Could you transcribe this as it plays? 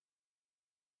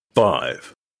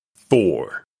5,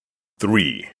 4,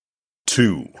 3,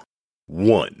 2,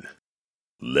 1.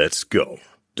 Let's go.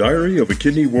 Diary of a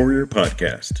Kidney Warrior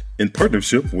podcast in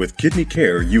partnership with Kidney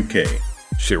Care UK,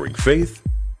 sharing faith,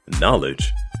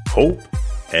 knowledge, hope,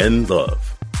 and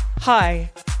love. Hi,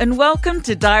 and welcome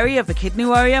to Diary of a Kidney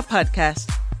Warrior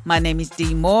podcast. My name is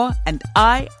Dee Moore, and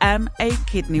I am a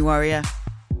kidney warrior.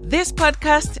 This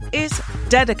podcast is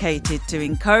dedicated to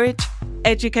encourage,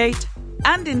 educate,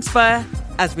 and inspire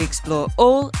as we explore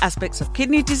all aspects of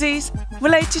kidney disease,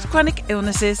 related chronic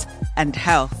illnesses, and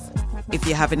health. If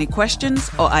you have any questions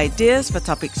or ideas for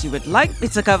topics you would like me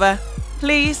to cover,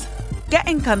 please get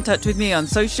in contact with me on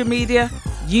social media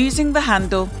using the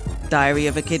handle Diary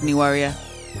of a Kidney Warrior.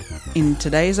 In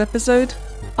today's episode,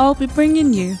 I'll be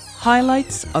bringing you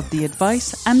highlights of the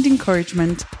advice and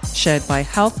encouragement shared by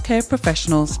healthcare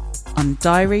professionals on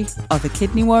Diary of a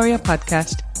Kidney Warrior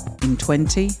podcast in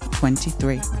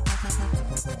 2023.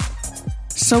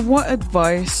 So what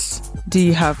advice do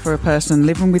you have for a person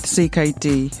living with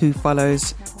CKD who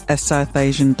follows a South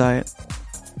Asian diet?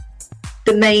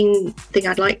 The main thing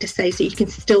I'd like to say is that you can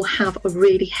still have a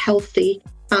really healthy,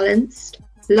 balanced,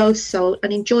 low salt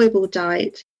and enjoyable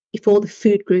diet if all the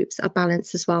food groups are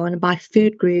balanced as well. And by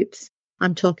food groups,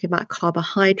 I'm talking about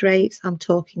carbohydrates, I'm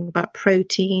talking about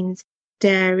proteins,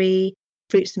 dairy,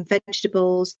 fruits and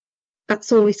vegetables.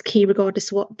 That's always key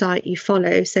regardless of what diet you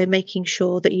follow. So making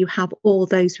sure that you have all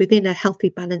those within a healthy,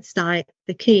 balanced diet,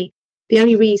 the key. The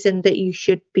only reason that you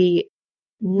should be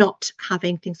not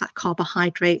having things like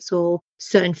carbohydrates or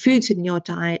certain foods in your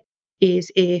diet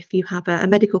is if you have a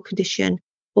medical condition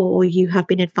or you have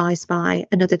been advised by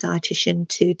another dietitian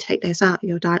to take those out of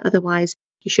your diet. Otherwise,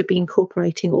 you should be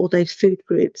incorporating all those food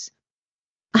groups.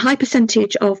 A high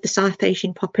percentage of the South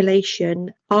Asian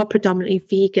population are predominantly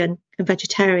vegan and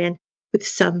vegetarian, with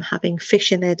some having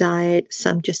fish in their diet,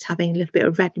 some just having a little bit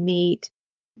of red meat.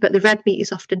 But the red meat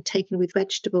is often taken with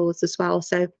vegetables as well.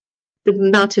 So the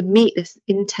amount of meat that's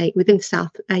intake within the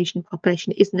South Asian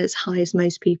population isn't as high as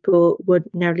most people would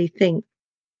ordinarily think.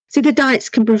 So the diets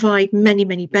can provide many,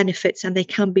 many benefits and they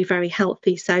can be very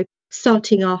healthy. So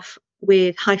starting off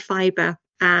with high fibre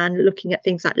and looking at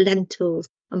things like lentils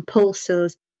and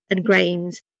pulses and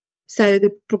grains. So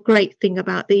the great thing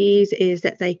about these is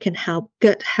that they can help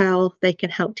gut health, they can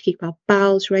help to keep our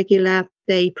bowels regular,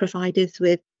 they provide us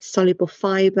with soluble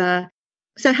fibre,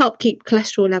 so help keep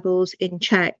cholesterol levels in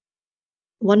check.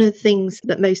 One of the things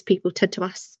that most people tend to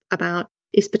ask about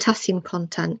is potassium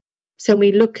content. So when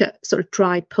we look at sort of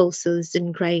dried pulses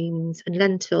and grains and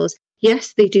lentils,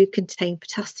 yes, they do contain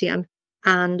potassium.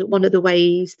 And one of the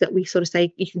ways that we sort of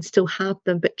say you can still have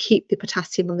them, but keep the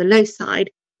potassium on the low side,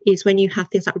 is when you have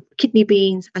things like kidney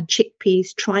beans and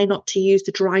chickpeas, try not to use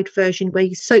the dried version where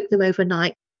you soak them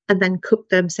overnight and then cook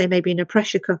them, say maybe in a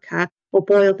pressure cooker or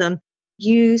boil them.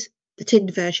 Use the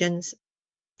tinned versions.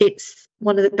 It's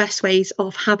one of the best ways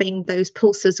of having those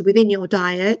pulses within your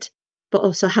diet, but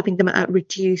also having them at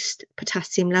reduced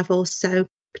potassium levels. So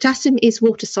potassium is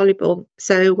water soluble.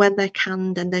 So when they're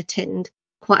canned and they're tinned,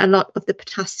 quite a lot of the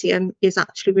potassium is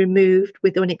actually removed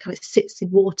when it kind of sits in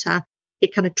water.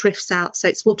 It kind of drifts out. So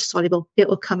it's water soluble. It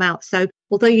will come out. So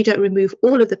although you don't remove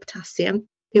all of the potassium,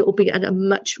 it will be at a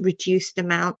much reduced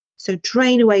amount. So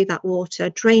drain away that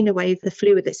water, drain away the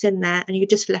fluid that's in there, and you're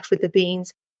just left with the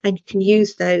beans, and you can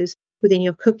use those within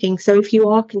your cooking. So if you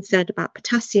are concerned about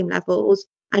potassium levels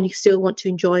and you still want to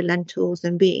enjoy lentils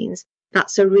and beans,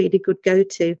 that's a really good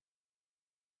go-to.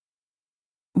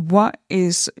 What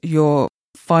is your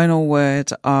final word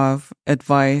of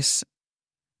advice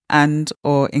and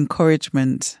or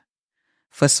encouragement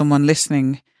for someone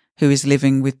listening who is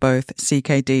living with both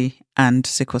CKD and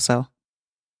sickle cell?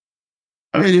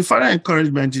 I mean, the final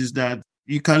encouragement is that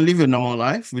you can live a normal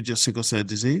life with your sickle cell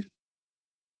disease.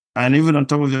 And even on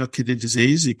top of your kidney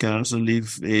disease, you can also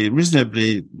live a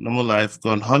reasonably normal life,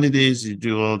 go on holidays, you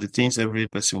do all the things every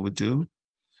person would do.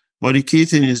 But the key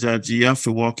thing is that you have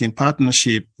to work in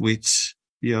partnership with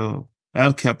your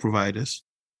healthcare providers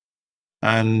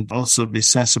and also be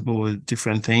sensible with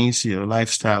different things, your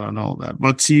lifestyle and all that.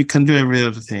 But you can do every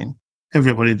other thing.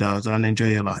 Everybody does, and enjoy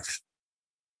your life.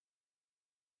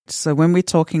 So when we're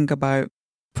talking about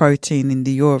protein in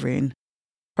the urine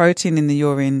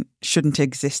shouldn't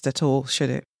exist at all, should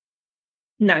it?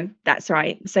 No, that's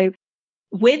right. So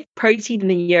with protein in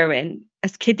the urine,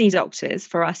 as kidney doctors,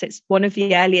 for us, it's one of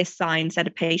the earliest signs that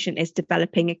a patient is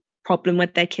developing a problem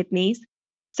with their kidneys.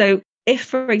 So if,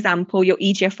 for example, your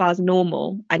eGFR is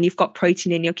normal and you've got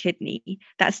protein in your kidney,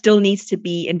 that still needs to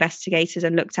be investigated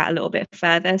and looked at a little bit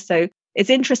further. So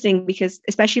it's interesting because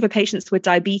especially for patients with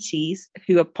diabetes,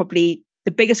 who are probably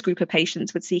the biggest group of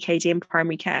patients with CKD in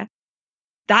primary care,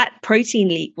 that protein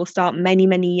leak will start many,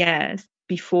 many years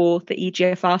before the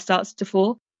EGFR starts to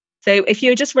fall. So if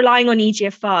you're just relying on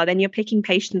EGFR, then you're picking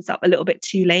patients up a little bit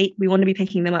too late. We want to be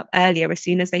picking them up earlier, as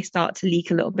soon as they start to leak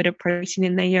a little bit of protein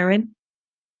in their urine.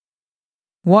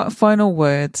 What final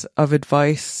words of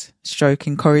advice, stroke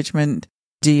encouragement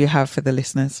do you have for the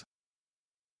listeners?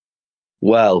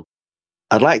 Well,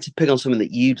 I'd like to pick on something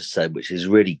that you just said, which is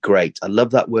really great. I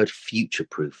love that word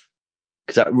future-proof,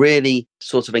 because that really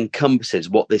sort of encompasses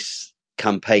what this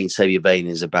campaign, Save Your Vein,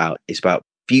 is about. It's about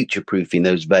future-proofing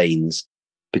those veins,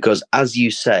 because as you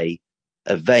say,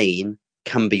 a vein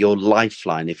can be your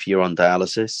lifeline if you're on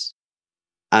dialysis.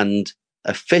 And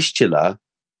a fistula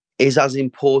is as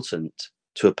important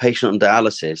to a patient on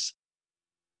dialysis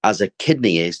as a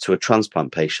kidney is to a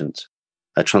transplant patient,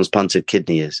 a transplanted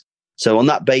kidney is. So on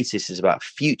that basis, it's about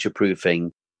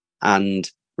future-proofing. And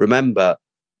remember,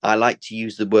 I like to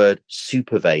use the word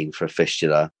super vein for a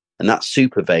fistula, and that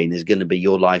super vein is going to be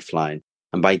your lifeline.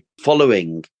 And by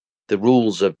following the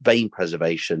rules of vein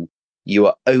preservation, you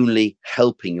are only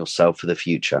helping yourself for the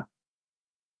future.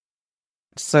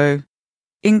 So,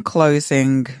 in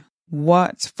closing,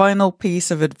 what final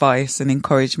piece of advice and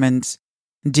encouragement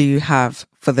do you have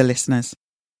for the listeners?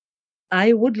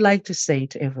 I would like to say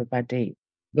to everybody,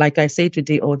 like I say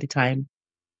today all the time,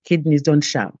 kidneys don't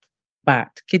shout,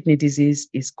 but kidney disease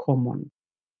is common.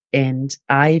 And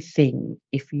I think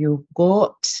if you've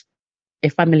got a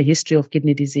family history of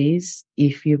kidney disease,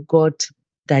 if you've got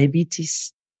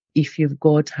diabetes, if you've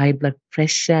got high blood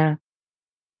pressure,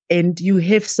 and you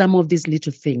have some of these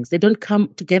little things, they don't come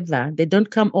together. They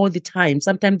don't come all the time.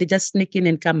 Sometimes they just sneak in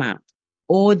and come out.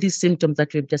 All these symptoms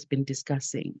that we've just been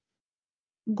discussing.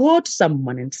 Go to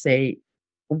someone and say,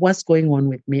 what's going on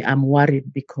with me? I'm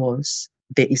worried because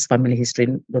there is family history.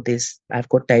 I've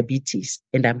got diabetes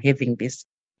and I'm having this.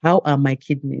 How are my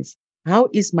kidneys? How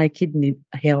is my kidney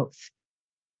health?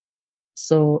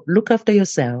 So look after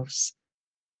yourselves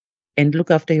and look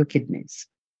after your kidneys.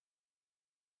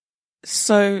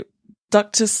 So,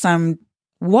 Dr. Sam,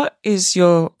 what is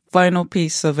your final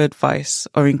piece of advice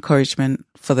or encouragement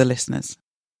for the listeners?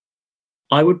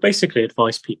 I would basically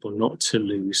advise people not to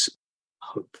lose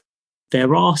hope.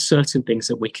 There are certain things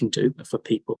that we can do for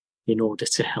people in order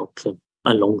to help them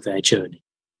along their journey.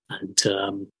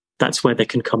 And that's where they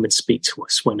can come and speak to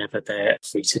us whenever they're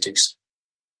free to do so.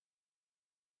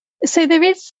 So there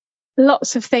is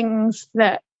lots of things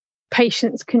that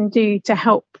patients can do to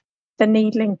help the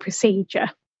needling procedure.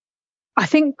 I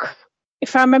think,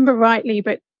 if I remember rightly,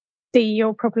 but Dee,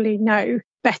 you'll probably know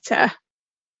better,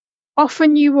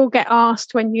 often you will get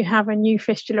asked when you have a new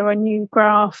fistula or a new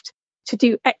graft to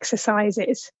do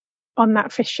exercises on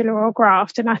that fistula or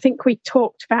graft. And I think we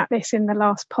talked about this in the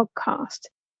last podcast.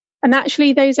 And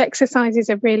actually, those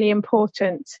exercises are really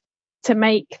important to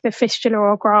make the fistula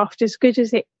or graft as good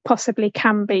as it possibly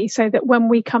can be, so that when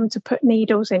we come to put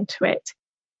needles into it,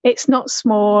 it's not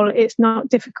small, it's not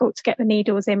difficult to get the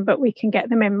needles in, but we can get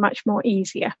them in much more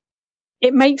easier.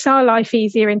 It makes our life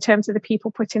easier in terms of the people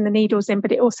putting the needles in,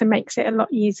 but it also makes it a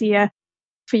lot easier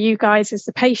for you guys as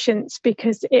the patients,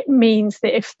 because it means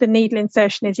that if the needle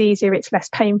insertion is easier, it's less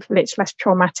painful, it's less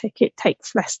traumatic, it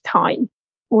takes less time,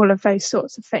 all of those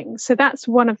sorts of things. So that's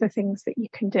one of the things that you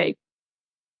can do.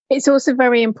 It's also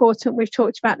very important, we've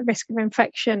talked about the risk of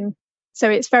infection. So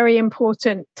it's very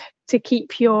important to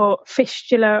keep your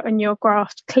fistula and your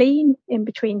graft clean in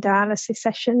between dialysis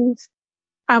sessions.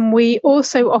 And we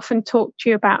also often talk to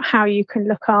you about how you can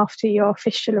look after your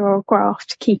fistula or graft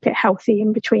to keep it healthy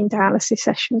in between dialysis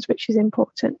sessions, which is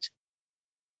important.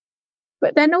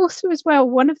 But then also as well,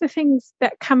 one of the things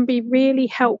that can be really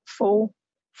helpful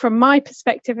from my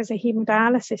perspective as a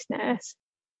hemodialysis nurse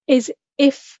is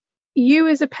if you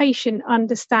as a patient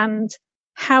understand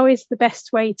how is the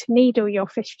best way to needle your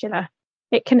fistula,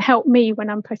 it can help me when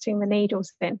I'm putting the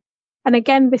needles in. And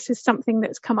again, this is something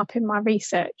that's come up in my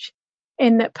research,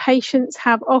 in that patients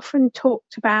have often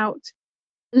talked about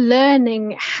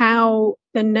learning how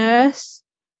the nurse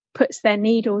puts their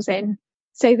needles in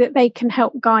so that they can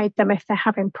help guide them if they're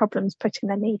having problems putting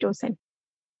their needles in.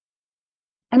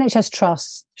 NHS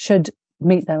trusts should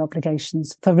meet their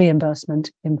obligations for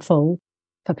reimbursement in full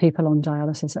for people on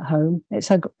dialysis at home.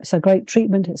 It's a great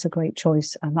treatment, it's a great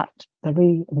choice, and that the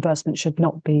reimbursement should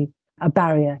not be a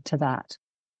barrier to that.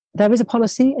 There is a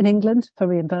policy in England for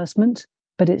reimbursement,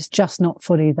 but it's just not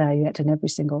fully there yet in every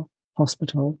single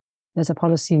hospital. There's a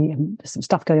policy, and there's some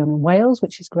stuff going on in Wales,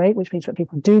 which is great, which means that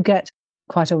people do get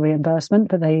quite a reimbursement,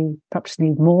 but they perhaps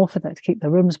need more for that to keep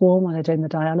the rooms warm while they're doing the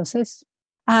dialysis.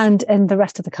 And in the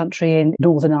rest of the country, in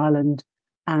Northern Ireland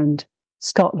and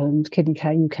Scotland, Kidney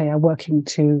Care UK are working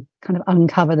to kind of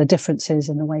uncover the differences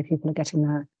in the way people are getting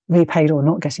their repaid or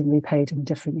not getting repaid in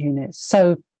different units.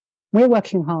 So we're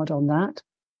working hard on that.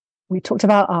 We talked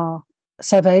about our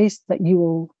surveys that you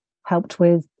all helped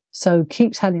with. So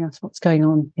keep telling us what's going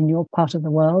on in your part of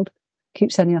the world.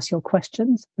 Keep sending us your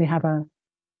questions. We have a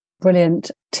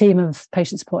brilliant team of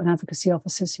patient support and advocacy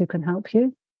officers who can help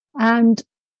you. And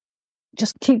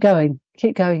just keep going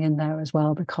in there as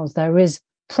well, because there is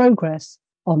progress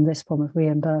on this form of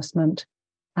reimbursement.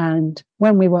 And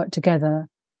when we work together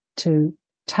to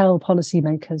tell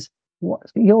policymakers what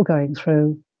you're going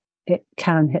through, it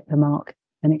can hit the mark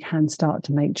and it can start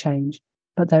to make change.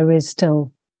 But there is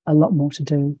still a lot more to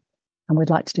do. And we'd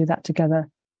like to do that together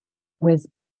with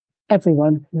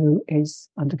everyone who is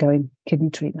undergoing kidney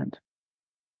treatment.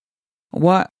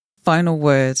 What final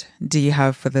word do you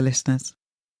have for the listeners?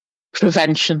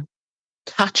 Prevention.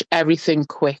 Catch everything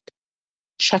quick.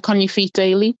 Check on your feet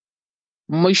daily.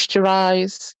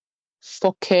 Moisturize.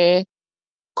 Foot care.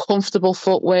 Comfortable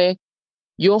footwear.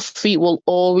 Your feet will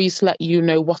always let you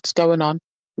know what's going on,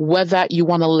 whether you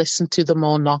want to listen to them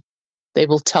or not. They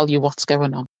will tell you what's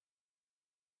going on.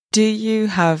 Do you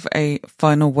have a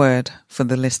final word for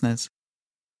the listeners?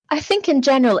 I think in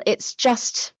general, it's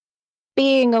just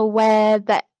being aware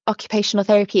that occupational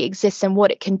therapy exists and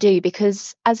what it can do,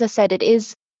 because as I said, it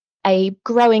is a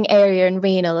growing area in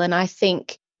renal, and I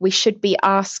think we should be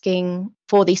asking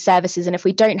for these services. And if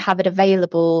we don't have it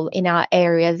available in our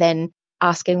area, then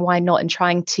asking why not and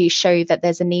trying to show that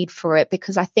there's a need for it.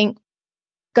 Because I think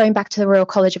going back to the Royal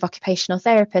College of Occupational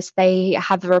Therapists, they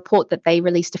have a report that they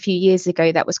released a few years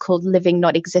ago that was called Living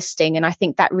Not Existing. And I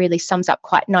think that really sums up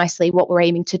quite nicely what we're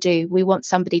aiming to do. We want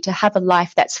somebody to have a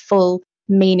life that's full,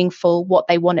 meaningful, what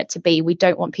they want it to be. We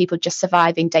don't want people just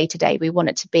surviving day to day. We want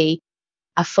it to be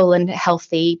a full and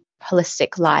healthy,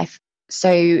 holistic life.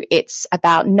 So it's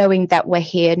about knowing that we're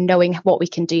here, knowing what we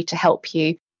can do to help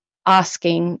you,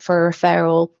 asking for a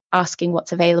referral, asking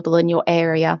what's available in your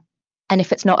area. And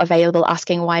if it's not available,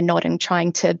 asking why not, and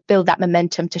trying to build that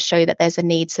momentum to show that there's a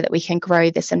need so that we can grow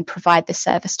this and provide this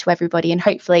service to everybody and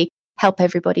hopefully help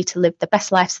everybody to live the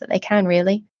best lives that they can,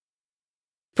 really.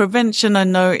 Prevention, I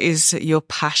know, is your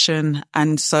passion.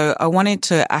 And so I wanted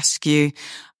to ask you,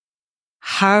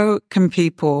 how can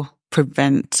people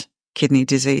prevent kidney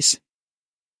disease?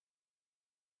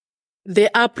 There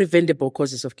are preventable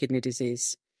causes of kidney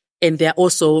disease, and there are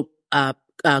also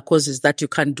causes that you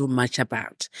can't do much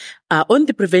about. On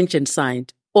the prevention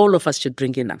side, all of us should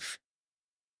drink enough.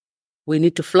 We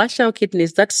need to flush our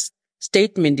kidneys. That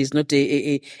statement is not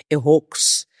a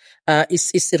hoax.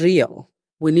 It's real.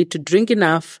 We need to drink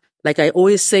enough. Like I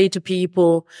always say to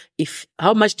people,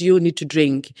 how much do you need to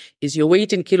drink is your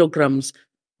weight in kilograms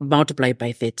multiplied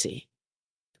by 30.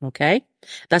 Okay?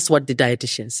 That's what the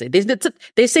dietitians say.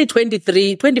 They say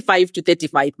 25 to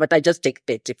 35, but I just take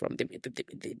 30 from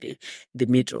the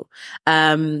middle.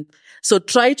 So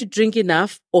try to drink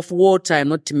enough of water. I'm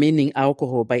not meaning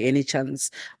alcohol by any chance.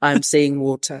 I'm saying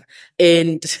water.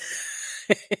 And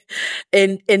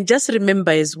just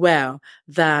remember as well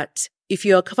that if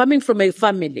you are coming from a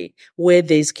family where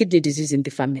there is kidney disease in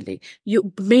the family,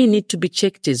 you may need to be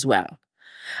checked as well.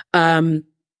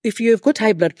 If you have got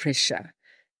high blood pressure,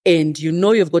 and you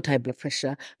know you've got high blood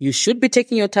pressure, you should be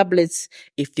taking your tablets.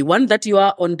 If the one that you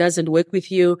are on doesn't work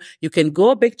with you, you can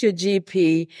go back to your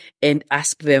GP and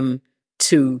ask them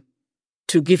to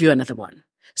give you another one.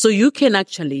 So you can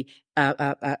actually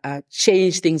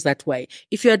change things that way.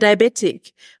 If you are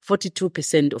diabetic,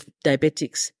 42% of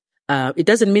diabetics, it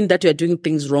doesn't mean that you are doing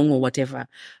things wrong or whatever,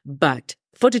 but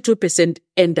 42%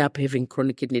 end up having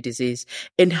chronic kidney disease.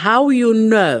 And how you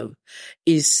know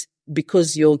is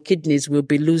because your kidneys will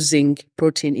be losing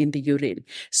protein in the urine.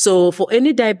 So for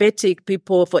any diabetic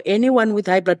people, for anyone with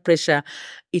high blood pressure,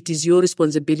 it is your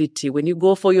responsibility. When you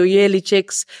go for your yearly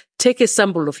checks, take a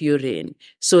sample of urine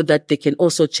so that they can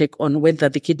also check on whether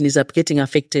the kidneys are getting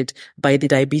affected by the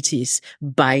diabetes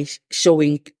by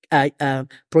showing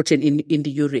protein in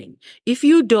the urine. If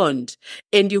you don't,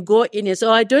 and you go in and say,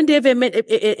 I don't have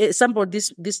a sample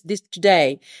this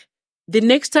today, the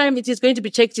next time it is going to be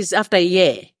checked is after a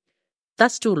year.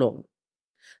 That's too long.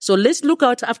 So let's look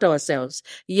out after ourselves.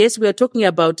 Yes, we are talking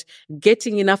about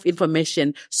getting enough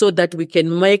information so that we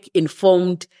can make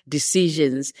informed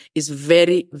decisions is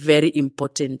very, very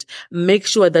important. Make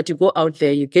sure that you go out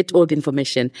there, you get all the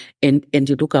information and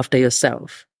you look after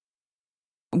yourself.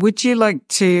 Would you like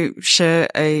to share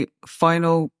a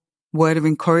final word of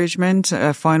encouragement,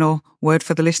 a final word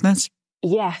for the listeners?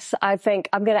 Yes, I think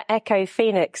I'm going to echo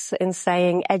Phoenix in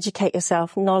saying educate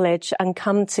yourself, knowledge, and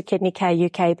come to Kidney Care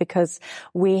UK, because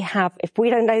if we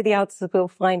don't know the answers, we'll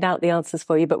find out the answers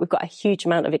for you, but we've got a huge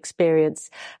amount of experience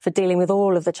for dealing with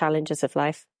all of the challenges of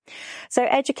life. So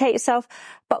educate yourself,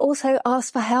 but also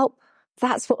ask for help.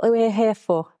 That's what we're here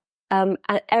for. And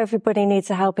everybody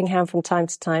needs a helping hand from time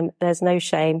to time. There's no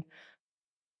shame.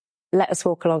 Let us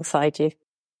walk alongside you.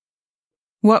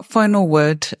 What final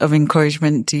word of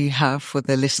encouragement do you have for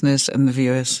the listeners and the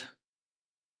viewers?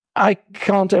 I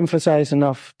can't emphasize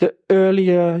enough. The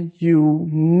earlier you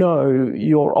know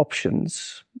your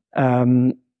options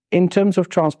in terms of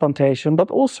transplantation,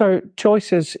 but also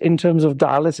choices in terms of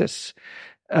dialysis,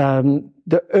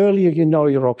 the earlier you know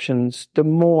your options, the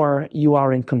more you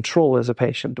are in control as a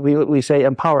patient. We say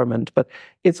empowerment, but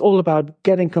it's all about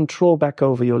getting control back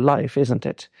over your life, isn't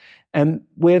it? And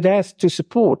we're there to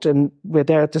support, and we're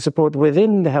there to support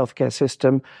within the healthcare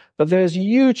system, but there's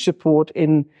huge support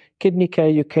in Kidney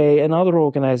Care UK and other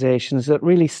organizations that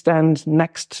really stand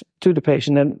next to the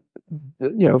patient and,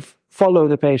 follow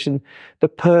the patient, the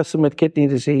person with kidney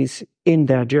disease in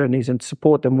their journeys and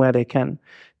support them where they can.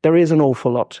 There is an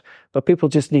awful lot, but people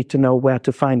just need to know where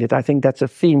to find it. I think that's a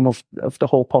theme of the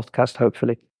whole podcast,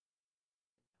 hopefully.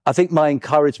 I think my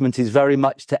encouragement is very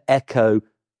much to echo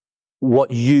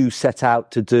what you set out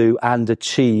to do and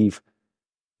achieve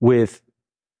with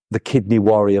the Kidney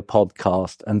Warrior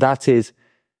podcast. And that is,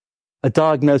 a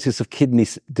diagnosis of kidney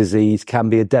disease can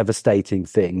be a devastating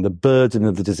thing. The burden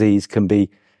of the disease can be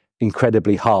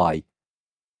incredibly high,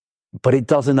 but it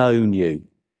doesn't own you.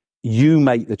 You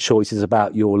make the choices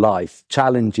about your life.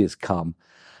 Challenges come.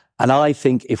 And I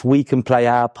think if we can play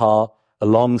our part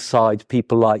alongside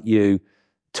people like you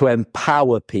to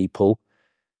empower people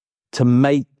to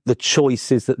make the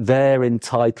choices that they're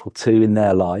entitled to in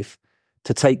their life,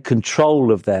 to take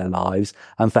control of their lives,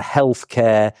 and for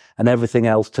healthcare and everything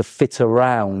else to fit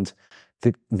around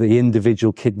the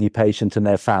individual kidney patient and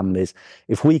their families.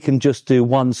 If we can just do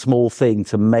one small thing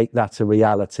to make that a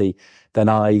reality, then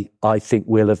I think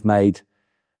we'll have made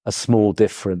a small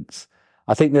difference.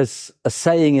 I think there's a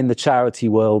saying in the charity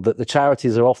world that the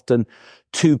charities are often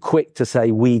too quick to say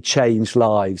we change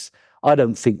lives. I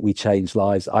don't think we change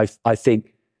lives. I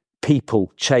think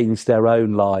people change their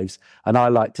own lives. And I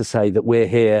like to say that we're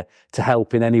here to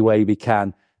help in any way we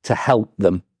can to help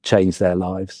them change their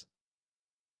lives.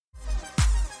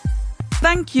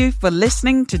 Thank you for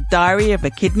listening to Diary of a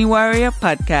Kidney Warrior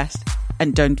podcast.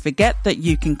 And don't forget that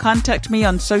you can contact me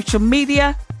on social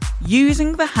media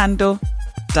using the handle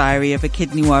Diary of a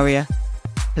Kidney Warrior.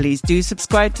 Please do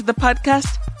subscribe to the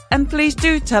podcast, and please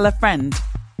do tell a friend.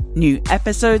 New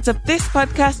episodes of this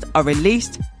podcast are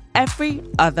released every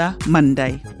other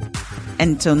Monday.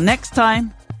 Until next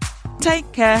time, take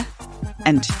care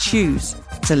and choose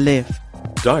to live.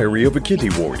 Diary of a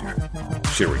Kidney Warrior,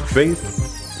 sharing faith,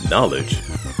 knowledge,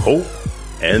 hope,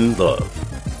 and love.